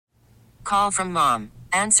call from mom.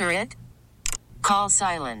 Answer it. Call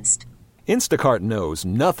silenced. Instacart knows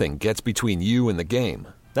nothing gets between you and the game.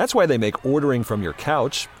 That's why they make ordering from your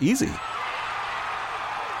couch easy.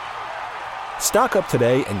 Stock up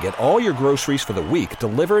today and get all your groceries for the week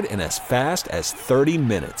delivered in as fast as 30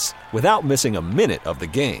 minutes without missing a minute of the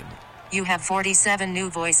game. You have 47 new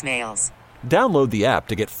voicemails. Download the app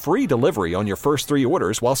to get free delivery on your first 3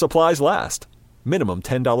 orders while supplies last. Minimum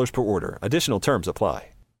 $10 per order. Additional terms apply.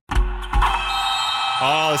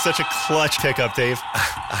 Oh, such a clutch pickup, Dave.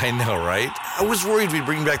 I know, right? I was worried we'd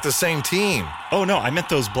bring back the same team. Oh, no, I meant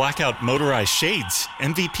those blackout motorized shades.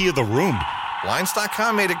 MVP of the room.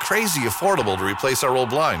 Blinds.com made it crazy affordable to replace our old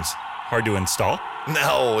blinds. Hard to install?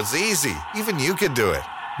 No, it's easy. Even you could do it.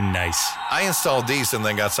 Nice. I installed these and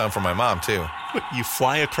then got some for my mom, too. What, you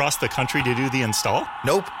fly across the country to do the install?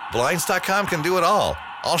 Nope. Blinds.com can do it all.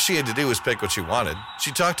 All she had to do was pick what she wanted.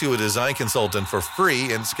 She talked to a design consultant for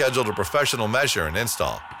free and scheduled a professional measure and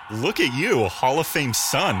install. Look at you, Hall of Fame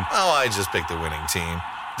son. Oh, I just picked the winning team.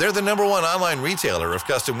 They're the #1 online retailer of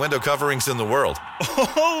custom window coverings in the world.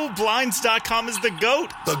 Oh, Blinds.com is the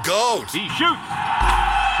GOAT. The GOAT! He shoots.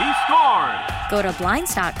 He scores. Go to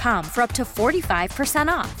Blinds.com for up to 45%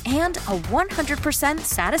 off and a 100%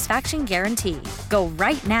 satisfaction guarantee. Go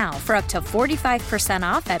right now for up to 45%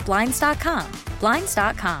 off at Blinds.com.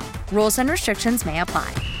 Blinds.com. Rules and restrictions may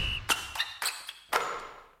apply.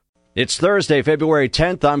 It's Thursday, February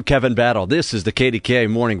 10th. I'm Kevin Battle. This is the KDKA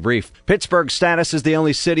Morning Brief. Pittsburgh's status as the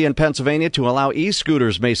only city in Pennsylvania to allow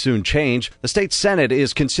e-scooters may soon change. The state Senate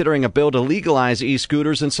is considering a bill to legalize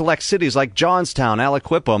e-scooters in select cities like Johnstown,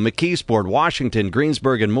 Aliquippa, McKeesport, Washington,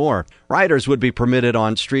 Greensburg, and more. Riders would be permitted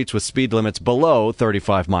on streets with speed limits below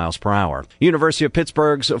 35 miles per hour. University of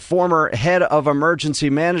Pittsburgh's former head of emergency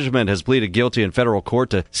management has pleaded guilty in federal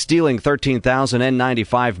court to stealing 13,000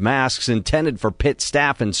 N95 masks intended for Pitt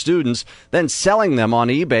staff and students, then selling them on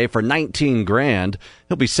eBay for $19,000.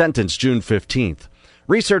 He'll be sentenced June 15th.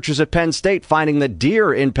 Researchers at Penn State finding that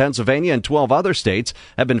deer in Pennsylvania and 12 other states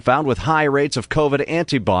have been found with high rates of COVID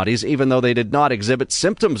antibodies, even though they did not exhibit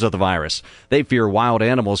symptoms of the virus. They fear wild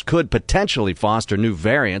animals could potentially foster new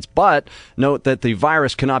variants, but note that the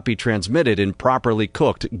virus cannot be transmitted in properly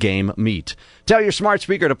cooked game meat. Tell your smart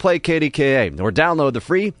speaker to play KDKA or download the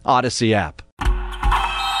free Odyssey app.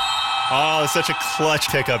 Oh, such a clutch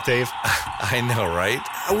pickup, Dave. I know, right?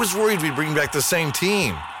 I was worried we'd bring back the same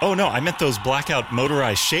team. Oh, no, I meant those blackout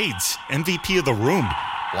motorized shades. MVP of the room.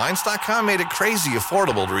 Blinds.com made it crazy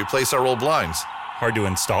affordable to replace our old blinds. Hard to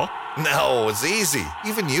install? No, it's easy.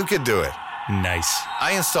 Even you could do it. Nice.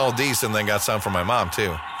 I installed these and then got some for my mom,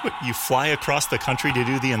 too. What, you fly across the country to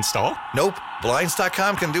do the install? Nope.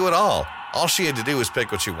 Blinds.com can do it all. All she had to do was pick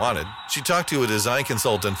what she wanted. She talked to a design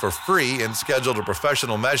consultant for free and scheduled a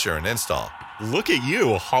professional measure and install. Look at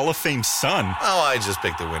you, Hall of Fame son. Oh, I just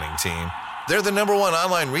picked the winning team. They're the #1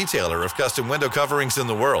 online retailer of custom window coverings in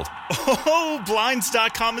the world. Oh,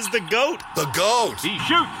 Blinds.com is the GOAT. The GOAT! He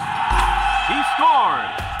shoots. He scores.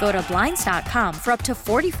 Go to Blinds.com for up to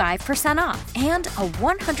 45% off and a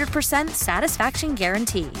 100% satisfaction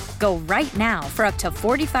guarantee. Go right now for up to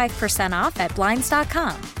 45% off at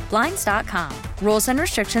Blinds.com. Blinds.com. Rules and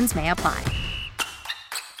restrictions may apply.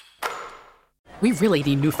 We really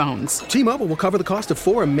need new phones. T-Mobile will cover the cost of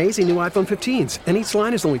 4 amazing new iPhone 15s, and each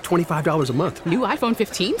line is only $25 a month. New iPhone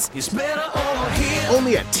 15s? It's better over here.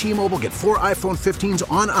 Only at T-Mobile, get 4 iPhone 15s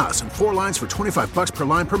on us and 4 lines for $25 per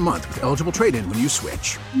line per month with eligible trade-in when you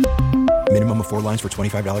switch. Minimum of 4 lines for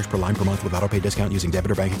 $25 per line per month with autopay discount using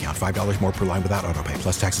debit or bank account. $5 more per line without autopay,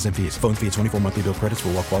 plus taxes and fees. Phone fee at 24 monthly bill credits for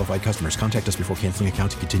well-qualified customers. Contact us before canceling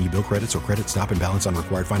account to continue bill credits or credit stop and balance on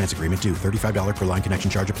required finance agreement due. $35 per line connection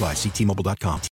charge applies. See T-Mobile.com.